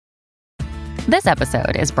This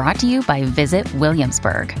episode is brought to you by Visit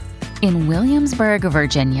Williamsburg. In Williamsburg,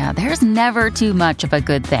 Virginia, there's never too much of a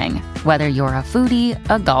good thing. Whether you're a foodie,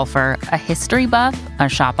 a golfer, a history buff, a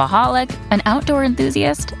shopaholic, an outdoor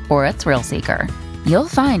enthusiast, or a thrill seeker, you'll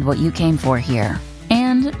find what you came for here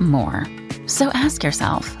and more. So ask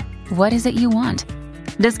yourself, what is it you want?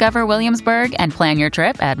 Discover Williamsburg and plan your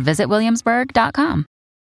trip at visitwilliamsburg.com.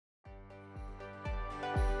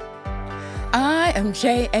 I am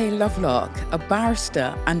J.A. Lovelock, a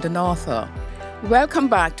barrister and an author. Welcome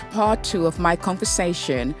back to part 2 of my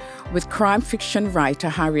conversation with crime fiction writer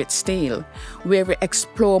Harriet Steele, where we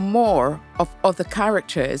explore more of other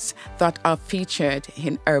characters that are featured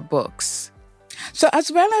in her books. So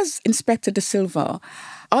as well as Inspector De Silva,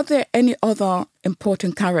 are there any other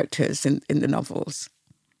important characters in the novels?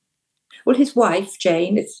 Well, his wife,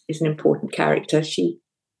 Jane, is an important character. She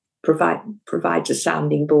provides a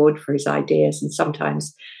sounding board for his ideas, and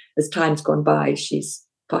sometimes, as time's gone by, she's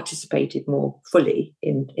participated more fully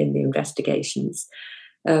in the investigations.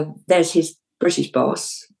 There's his British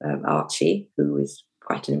boss, Archie, who is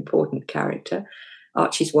quite an important character.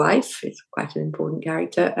 Archie's wife is quite an important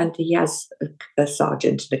character, and he has a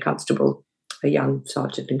sergeant and a constable, a young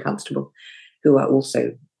sergeant and constable, who are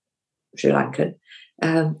also Sri Lankan.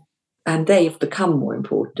 And they have become more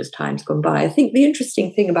important as time's gone by. I think the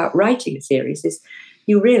interesting thing about writing a series is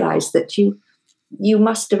you realise that you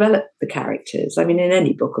must develop the characters. I mean, in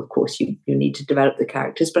any book, of course, you need to develop the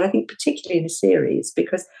characters, but I think particularly in a series,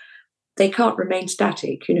 because they can't remain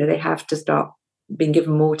static. You know, they have to start being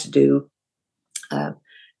given more to do,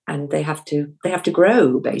 and they have to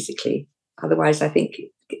grow, basically. Otherwise, I think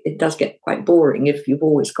it does get quite boring if you've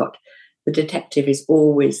always got the detective is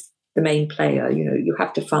always the main player. You know, you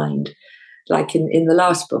have to find, like in the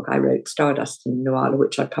last book I wrote, Stardust in Nuala,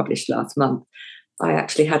 which I published last month, I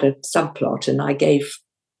actually had a subplot, and I gave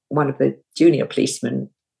one of the junior policemen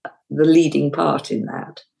the leading part in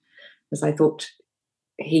that, because I thought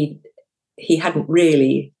he hadn't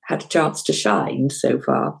really had a chance to shine so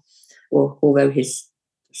far, or although his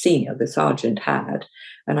senior, the sergeant, had.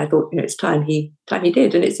 And I thought, it's time he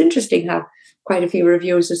did. And it's interesting how quite a few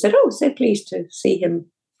reviewers have said, so pleased to see him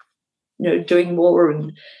doing more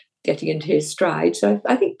and getting into his stride. So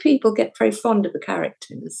I think people get very fond of the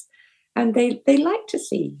characters, and they like to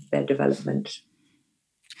see their development.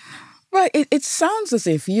 Well, it sounds as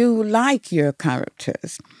if you like your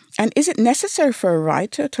characters. And is it necessary for a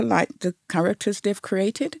writer to like the characters they've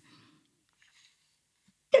created?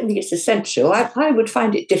 I don't think it's essential. I would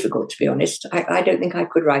find it difficult, to be honest. I don't think I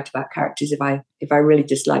could write about characters if I really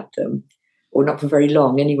disliked them, or not for very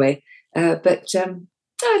long anyway. But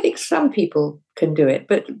I think some people can do it,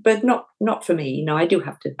 but not for me. No, I do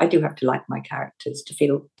have to like my characters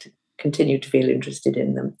to continue to feel interested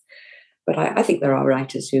in them. But I think there are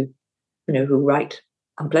writers who write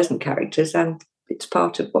unpleasant characters, and it's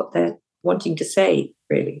part of what they're wanting to say,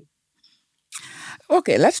 really.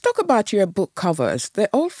 Okay, let's talk about your book covers. They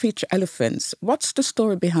all feature elephants. What's the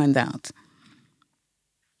story behind that?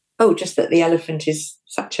 Oh, just that the elephant is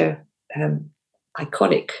such a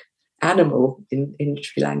iconic animal in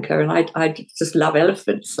Sri Lanka, and I just love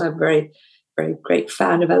elephants. I'm a very, very great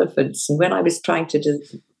fan of elephants. And when I was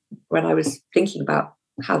when I was thinking about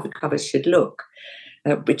how the covers should look,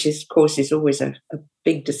 which is, of course, is always a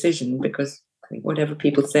big decision, because I think whatever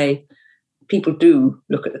people say, people do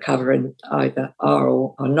look at the cover and either are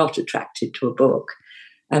or are not attracted to a book.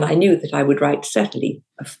 And I knew that I would write certainly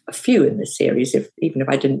a few in this series, even if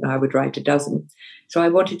I didn't know I would write a dozen. So I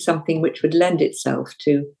wanted something which would lend itself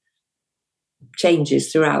to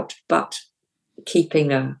changes throughout, but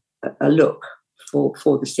keeping a look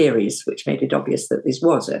for the series, which made it obvious that this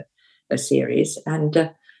was a series.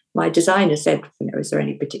 And my designer said, is there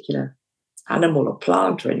any particular animal or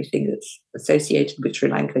plant or anything that's associated with Sri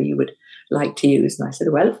Lanka you would like to use? And I said,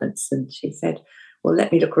 elephants. And she said, well,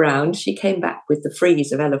 let me look around. She came back with the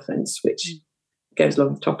frieze of elephants, which goes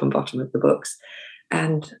along the top and bottom of the books.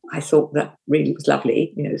 And I thought that really was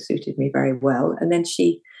lovely, suited me very well. And then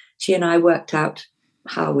she and I worked out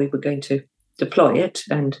how we were going to deploy it,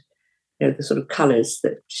 and the sort of colours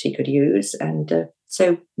that she could use. And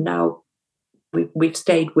so now we've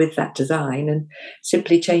stayed with that design and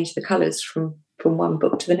simply changed the colours from one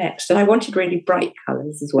book to the next. And I wanted really bright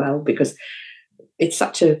colours as well, because it's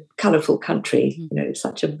such a colourful country, it's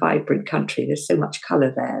such a vibrant country. There's so much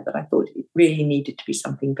colour there that I thought it really needed to be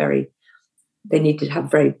something they needed to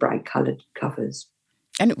have very bright coloured covers.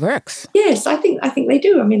 And it works. Yes, I think they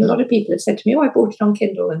do. I mean, a lot of people have said to me, I bought it on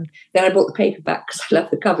Kindle, and then I bought the paperback because I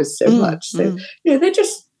love the covers so much. So, they're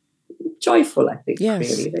just joyful, I think,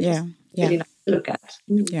 really. They're really nice. look at.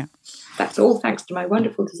 Yeah. That's all thanks to my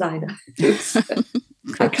wonderful designer.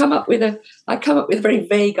 I come up with a very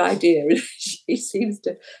vague idea, and she seems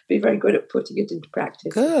to be very good at putting it into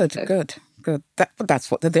practice. Good. That's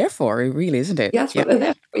what they're there for, really, isn't it? Yeah, that's what they're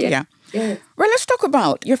there for. Yeah. Well, let's talk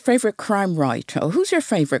about your favorite crime writer. Who's your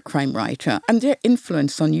favorite crime writer and their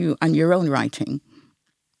influence on you and your own writing?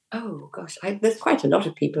 Oh gosh, there's quite a lot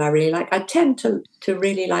of people I really like. I tend to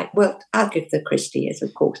really like. Well, Agatha Christie is,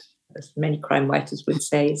 of course, as many crime writers would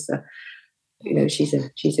say. So, she's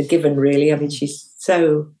a given, really. I mean, she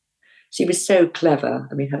was so clever.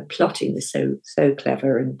 I mean, her plotting was so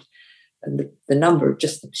clever, and the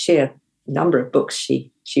sheer number of books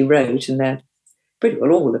she wrote, and they're pretty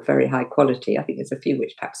well all of very high quality. I think there's a few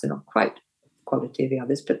which perhaps are not quite the quality of the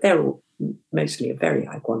others, but they're all mostly of very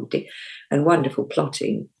high quality and wonderful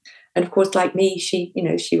plotting. And of course, like me, she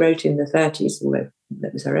wrote in the 30s, although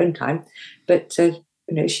that was her own time, but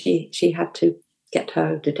she had to get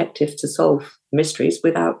her detectives to solve mysteries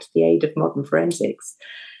without the aid of modern forensics.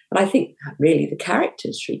 And I think really the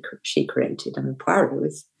characters she created. I mean, Poirot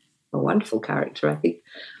is a wonderful character. I think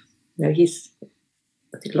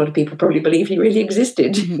I think a lot of people probably believe he really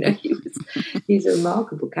existed. He's a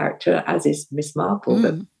remarkable character, as is Miss Marple.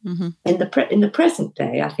 But in the present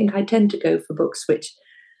day, I think I tend to go for books which,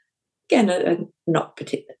 again, are not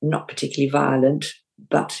particularly violent,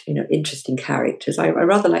 but interesting characters. I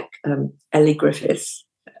rather like Ellie Griffiths,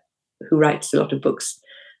 who writes a lot of books.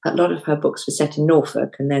 A lot of her books were set in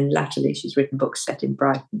Norfolk, and then latterly she's written books set in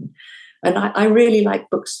Brighton. And I really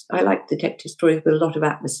like books. I like detective stories with a lot of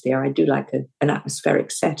atmosphere. I do like an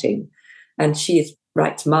atmospheric setting. And she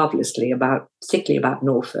writes marvellously particularly about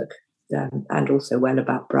Norfolk, and also well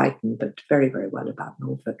about Brighton, but very, very well about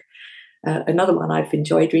Norfolk. Another one I've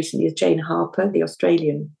enjoyed recently is Jane Harper, the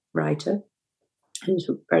Australian writer, who's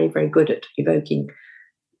very, very good at evoking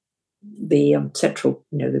the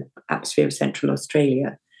the atmosphere of Central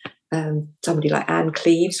Australia. Somebody like Anne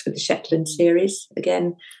Cleeves with the Shetland series.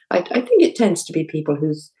 Again, I think it tends to be people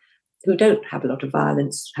who don't have a lot of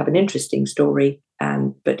violence, have an interesting story,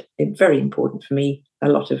 but very important for me, a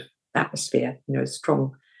lot of atmosphere, a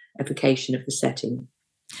strong evocation of the setting.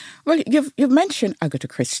 Well, you've mentioned Agatha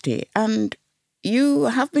Christie, and you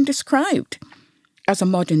have been described as a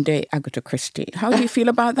modern day Agatha Christie. How do you feel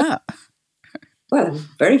about that? Well, I'm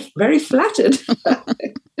very, very flattered.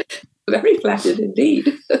 Very flattered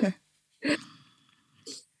indeed.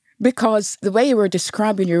 Because the way you were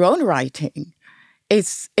describing your own writing,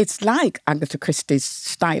 it's like Agatha Christie's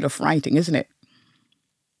style of writing, isn't it?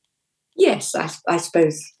 Yes, I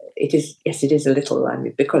suppose it is. Yes, it is a little. I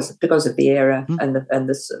mean, because of the era and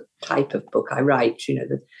the type of book I write,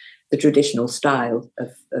 the traditional style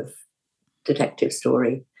of detective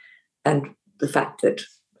story, and the fact that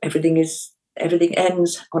everything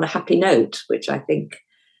ends on a happy note, which I think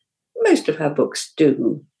most of her books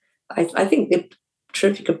do. I think the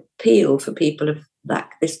terrific appeal for people of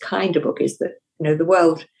this kind of book is that the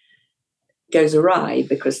world goes awry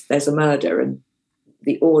because there's a murder and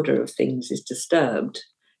the order of things is disturbed,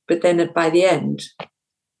 but then by the end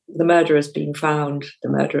the murderer has been found, the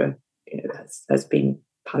murderer has been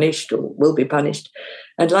punished or will be punished,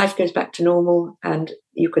 and life goes back to normal and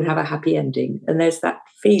you can have a happy ending. And there's that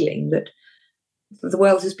feeling that the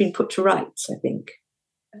world has been put to rights, I think.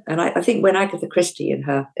 And I think when Agatha Christie and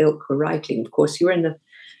her ilk were writing, of course, a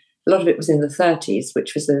lot of it was in the 30s,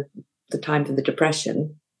 which was the time for the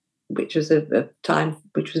Depression, which was a time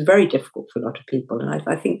which was very difficult for a lot of people. And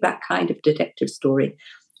I think that kind of detective story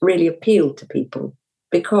really appealed to people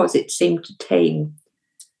because it seemed to tame,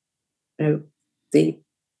 the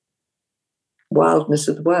wildness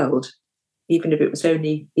of the world, even if it was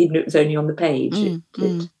only on the page.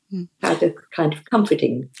 It had a kind of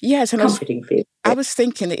comforting feel. I was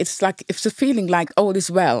thinking it's a feeling like all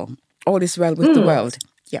is well with the world.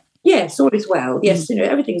 Yeah. Yes, all is well. Yes,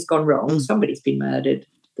 everything's gone wrong. Somebody's been murdered.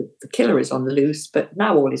 The killer is on the loose, but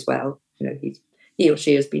now all is well. He or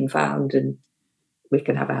she has been found, and we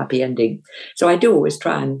can have a happy ending. So I do always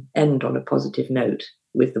try and end on a positive note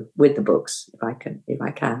with the books if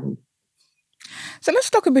I can. So let's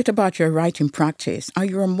talk a bit about your writing practice. Are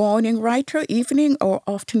you a morning writer, evening or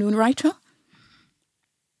afternoon writer?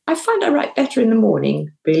 I find I write better in the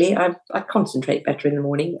morning, really. I concentrate better in the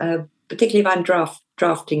morning, particularly if I'm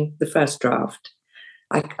drafting the first draft.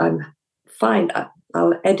 I'm fine.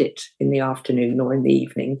 I'll edit in the afternoon or in the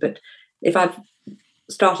evening, but if I'm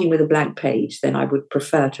starting with a blank page, then I would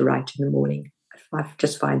prefer to write in the morning. I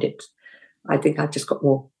just find it, I think I've just got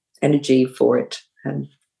more energy for it, and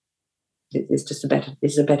it's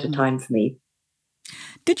a better time for me.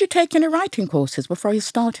 Did you take any writing courses before you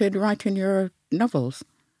started writing your novels?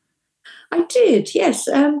 I did, yes.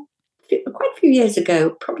 Quite a few years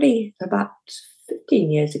ago, probably about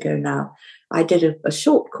 15 years ago now, I did a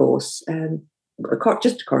short course,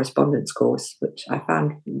 just a correspondence course, which I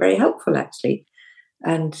found very helpful, actually.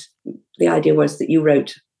 And the idea was that you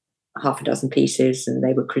wrote half a dozen pieces and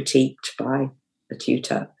they were critiqued by a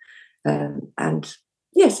tutor. And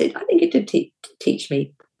yes, I think it did teach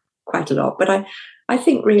me quite a lot. But I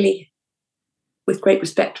think really, with great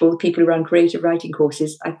respect to all the people who run creative writing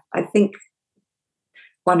courses, I think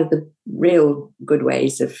one of the real good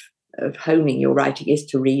ways of honing your writing is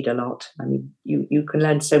to read a lot. I mean, you can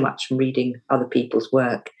learn so much from reading other people's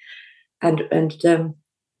work. And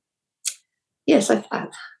yes, I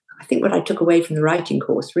think what I took away from the writing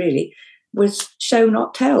course really was show,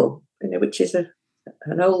 not tell, which is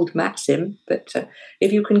an old maxim. But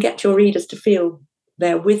if you can get your readers to feel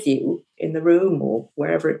they're with you in the room or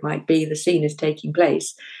wherever it might be the scene is taking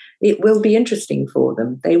place, it will be interesting for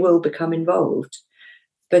them. They will become involved.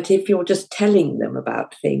 But if you're just telling them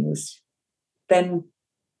about things, then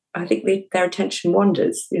I think their attention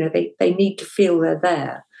wanders. They need to feel they're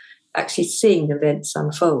there, actually seeing events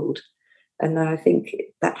unfold. And I think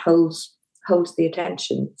that holds the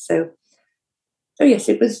attention. So yes,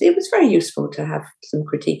 it was very useful to have some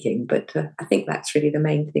critiquing, but I think that's really the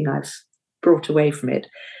main thing I've brought away from it.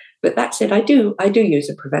 But that said, I do use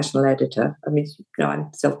a professional editor. I mean, I'm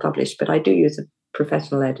self-published, but I do use a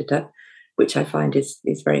professional editor, which I find is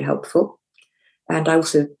very helpful. And I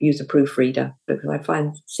also use a proofreader because I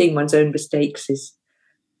find seeing one's own mistakes is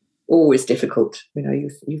always difficult.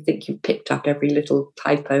 You think you've picked up every little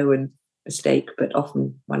typo and mistake, but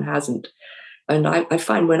often one hasn't. And I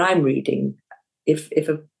find when I'm reading, if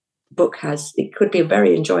a book it could be a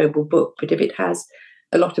very enjoyable book, but if it has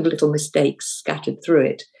a lot of little mistakes scattered through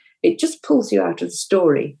it, it just pulls you out of the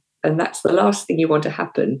story. And that's the last thing you want to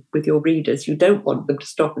happen with your readers. You don't want them to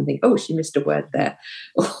stop and think, oh, she missed a word there,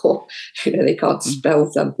 or they can't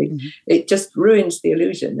spell something. Mm-hmm. It just ruins the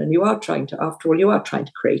illusion. And after all, you are trying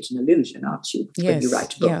to create an illusion, aren't you? Yes, when you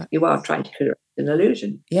write a book, you are trying to create an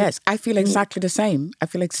illusion. Yes, I feel exactly the same. I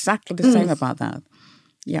feel exactly the same about that.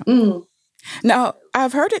 Yeah. Mm. Now,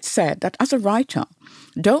 I've heard it said that as a writer,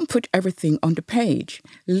 don't put everything on the page.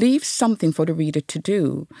 Leave something for the reader to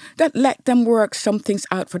do. That let them work some things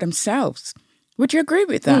out for themselves. Would you agree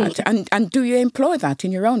with that? And do you employ that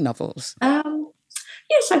in your own novels?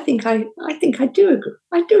 Yes, I think I do agree.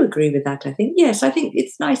 I do agree with that. I think yes. I think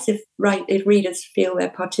it's nice if readers feel they're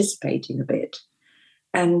participating a bit.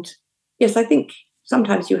 And yes, I think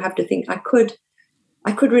sometimes you have to think I could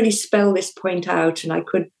really spell this point out, and I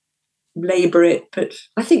could labour it, but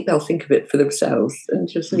I think they'll think of it for themselves and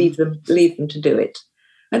just leave them to do it.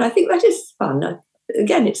 And I think that is fun.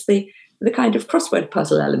 Again, it's the kind of crossword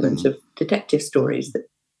puzzle element of detective stories that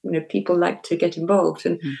people like to get involved.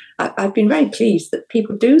 And I've been very pleased that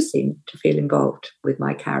people do seem to feel involved with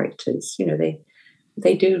my characters.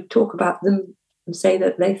 They do talk about them and say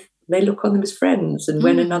that they look on them as friends. And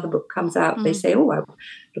when another book comes out, they say, oh, I'm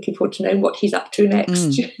looking forward to knowing what he's up to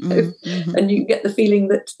next. And you get the feeling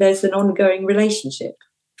that there's an ongoing relationship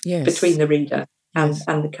between the reader and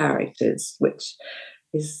the characters, which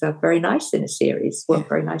is very nice in a series,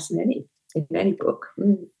 very nice in any book.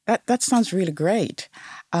 That sounds really great.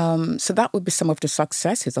 So that would be some of the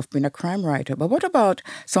successes of being a crime writer. But what about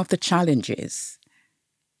some of the challenges?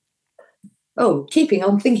 Oh, keeping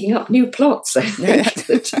on thinking up new plots, I think.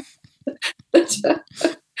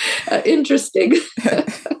 Interesting.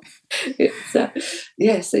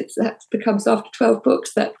 That becomes after 12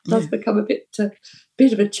 books. That does become a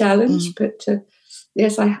bit of a challenge. But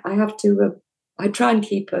yes, I have to. I try and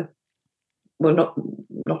keep not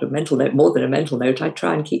a mental note, more than a mental note. I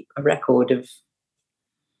try and keep a record of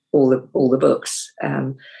all the books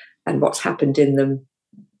and what's happened in them.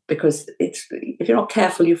 Because if you're not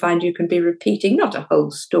careful, you find you can be repeating not a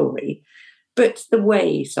whole story, but the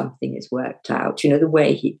way something is worked out. The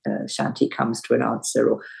way Shanti comes to an answer,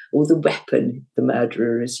 or the weapon the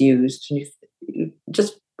murderer has used. And you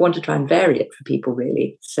just want to try and vary it for people,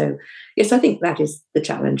 really. So, yes, I think that is the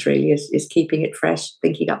challenge, really, is keeping it fresh,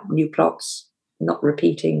 thinking up new plots, not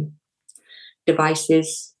repeating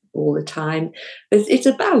devices all the time. It's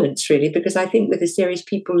a balance, really, because I think with a series,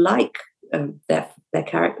 people like their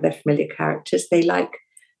familiar characters. They like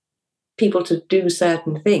people to do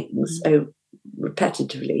certain things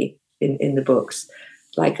repetitively in the books.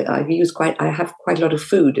 Like I have quite a lot of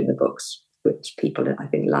food in the books, which people I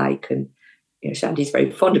think like. And Shanti's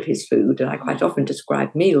very fond of his food, and I quite often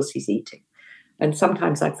describe meals he's eating. And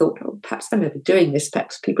sometimes I thought, oh, perhaps I'm overdoing this.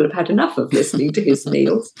 Perhaps people have had enough of listening to his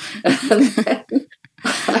meals. And then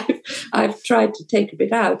I've tried to take a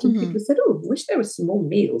bit out, and people said, "Oh, I wish there was some more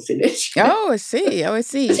meals in it." Oh, I see.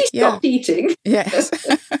 Because he stopped eating. Yes.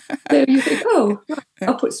 So you think, "Oh,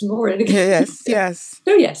 I'll put some more in again." Yes, yes.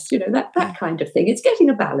 So yes, that kind of thing. It's getting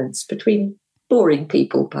a balance between boring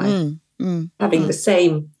people by having the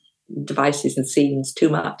same devices and scenes too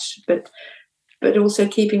much, but also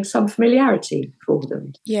keeping some familiarity for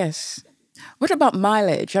them. Yes. What about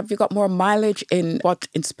mileage? Have you got more mileage in what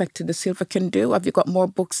Inspector De Silva can do? Have you got more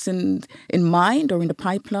books in mind or in the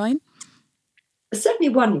pipeline? Certainly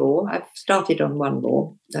one more. I've started on one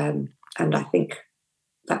more, and I think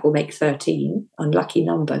that will make 13. Unlucky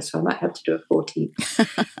number, so I might have to do a 14.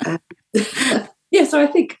 Yeah, so I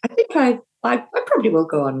think I probably will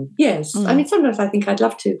go on. Yes, I mean sometimes I think I'd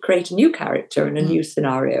love to create a new character and a new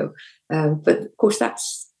scenario, but of course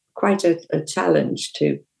that's quite a challenge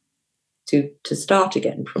to start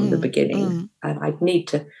again from the beginning, and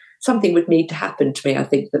something would need to happen to me. I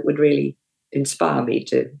think that would really inspire me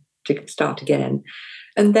to start again,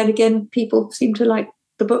 and then again, people seem to like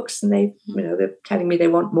the books, and they're telling me they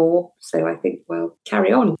want more. So I think, well,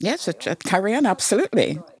 carry on. Yes, carry on,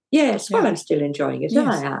 absolutely. Yes, well, I'm still enjoying it, and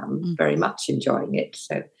I am very much enjoying it.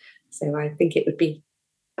 So I think it would be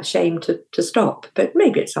a shame to stop. But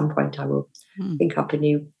maybe at some point I will think up a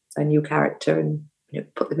new character and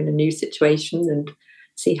put them in a new situation and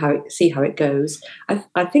see how it goes.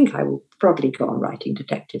 I think I will probably go on writing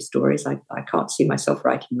detective stories. I can't see myself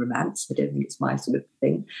writing romance. I don't think it's my sort of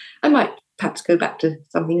thing. I might perhaps go back to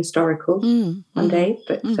something historical one day,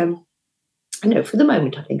 but I know for the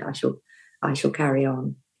moment I think I shall carry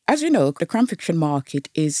on. As you know, the crime fiction market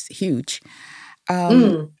is huge.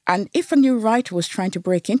 And if a new writer was trying to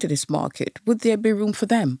break into this market, would there be room for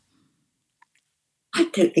them? I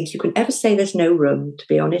don't think you can ever say there's no room, to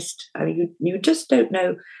be honest. I mean, you just don't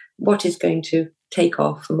know what is going to take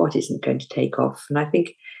off and what isn't going to take off. And I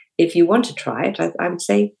think if you want to try it, I would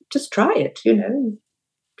say just try it,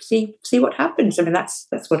 see what happens. I mean, that's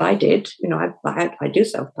what I did. I do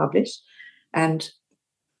self-publish, and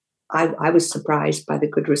I was surprised by the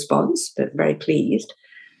good response, but very pleased.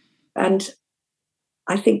 And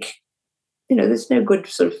I think, there's no good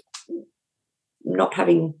sort of not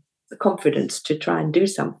having the confidence to try and do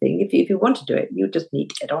something. If you want to do it, you just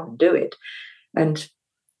need to get on and do it. And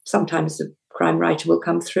sometimes a crime writer will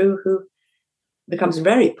come through who becomes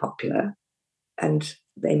very popular, and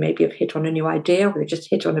they maybe have hit on a new idea, or they just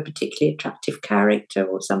hit on a particularly attractive character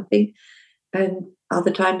or something. And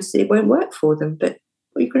other times it won't work for them, but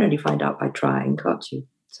you can only find out by trying, can't you?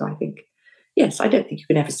 So I think, yes, I don't think you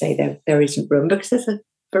can ever say there isn't room, because there's a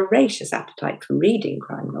voracious appetite for reading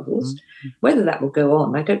crime novels. Whether that will go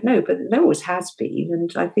on, I don't know, but there always has been,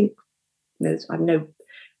 and I think I've no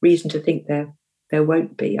reason to think there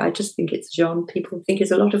won't be. I just think it's a genre people think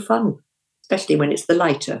is a lot of fun, especially when it's the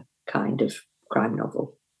lighter kind of crime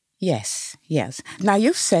novel. Yes. Now,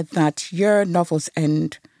 you've said that your novels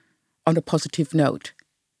end on a positive note.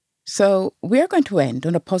 So we're going to end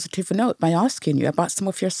on a positive note by asking you about some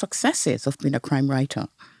of your successes of being a crime writer.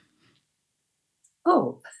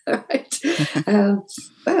 Oh, right.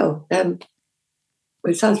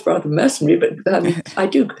 It sounds rather mercenary, but I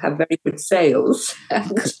do have very good sales,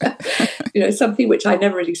 and something which I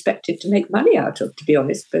never really expected to make money out of, to be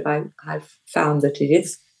honest. But I've found that it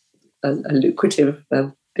is a lucrative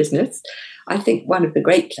business. I think one of the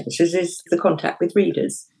great pleasures is the contact with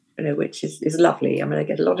readers, which is lovely. I mean, I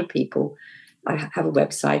get a lot of people. I have a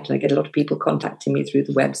website, and I get a lot of people contacting me through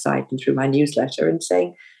the website and through my newsletter and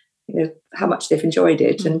saying, how much they've enjoyed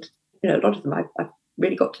it. And, a lot of them I've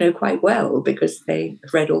really got to know quite well, because they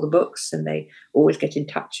have read all the books, and they always get in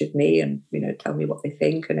touch with me and, tell me what they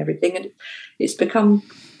think and everything. And it's become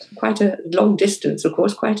quite a long distance, of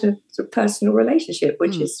course, quite a sort of personal relationship,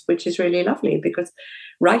 which is really lovely, because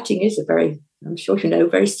writing is a very, I'm sure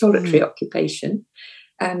very solitary occupation.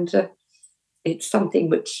 And it's something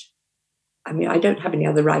which, I mean, I don't have any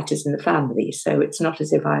other writers in the family, so it's not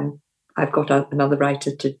as if I've got another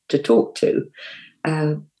writer to talk to.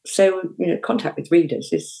 So, contact with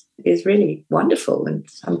readers is really wonderful. And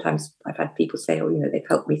sometimes I've had people say, they've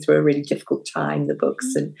helped me through a really difficult time, the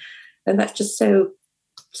books. And that's just so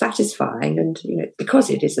satisfying. And, because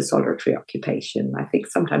it is a solitary occupation, I think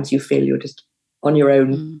sometimes you feel you're just on your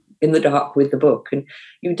own in the dark with the book, and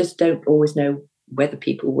you just don't always know whether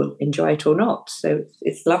people will enjoy it or not. So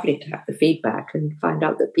it's lovely to have the feedback and find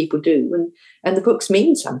out that people do, and the books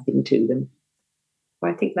mean something to them.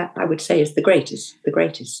 I think that, I would say, is the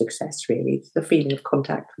greatest success, really. It's the feeling of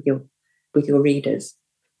contact with your readers.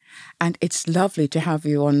 And it's lovely to have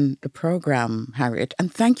you on the programme, Harriet.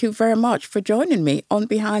 And thank you very much for joining me on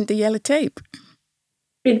Behind the Yellow Tape.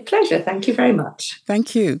 It's been a pleasure. Thank you very much.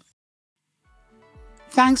 Thank you.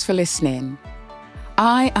 Thanks for listening.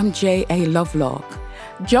 I am J.A. Lovelock.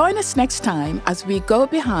 Join us next time as we go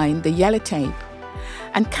behind the yellow tape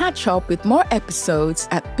and catch up with more episodes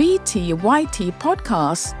at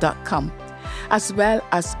btytpodcast.com, as well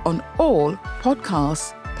as on all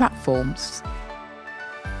podcast platforms.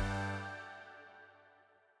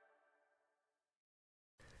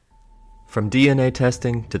 From DNA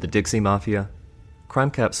testing to the Dixie Mafia, Crime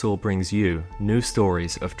Capsule brings you new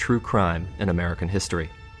stories of true crime in American history.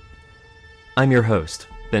 I'm your host,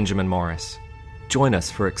 Benjamin Morris. Join us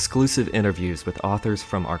for exclusive interviews with authors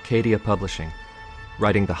from Arcadia Publishing,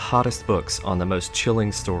 writing the hottest books on the most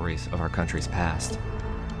chilling stories of our country's past.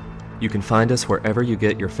 You can find us wherever you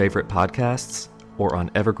get your favorite podcasts or on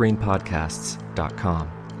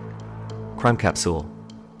evergreenpodcasts.com. Crime Capsule.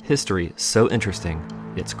 History so interesting,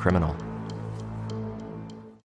 it's criminal.